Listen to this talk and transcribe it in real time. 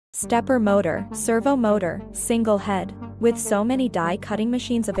Stepper motor, servo motor, single head. With so many die cutting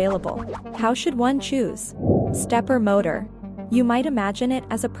machines available, how should one choose? Stepper motor. You might imagine it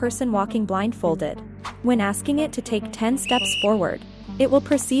as a person walking blindfolded. When asking it to take 10 steps forward, it will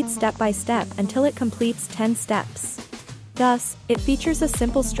proceed step by step until it completes 10 steps. Thus, it features a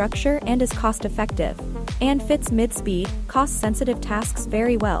simple structure and is cost-effective, and fits mid-speed, cost-sensitive tasks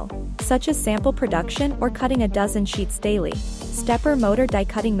very well, such as sample production or cutting a dozen sheets daily. Stepper motor die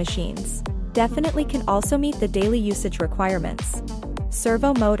cutting machines definitely can also meet the daily usage requirements.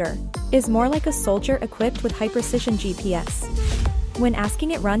 Servo motor is more like a soldier equipped with high-precision GPS. When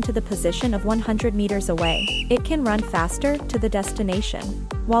asking it run to the position of 100 meters away, it can run faster to the destination,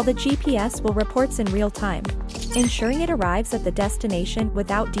 while the GPS will reports in real time, ensuring it arrives at the destination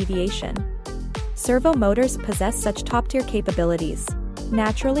without deviation. Servo motors possess such top-tier capabilities,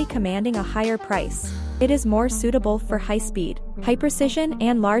 naturally commanding a higher price. It is more suitable for high-speed, high-precision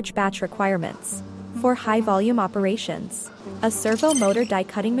and large batch requirements. For high-volume operations, a servo motor die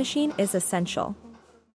cutting machine is essential.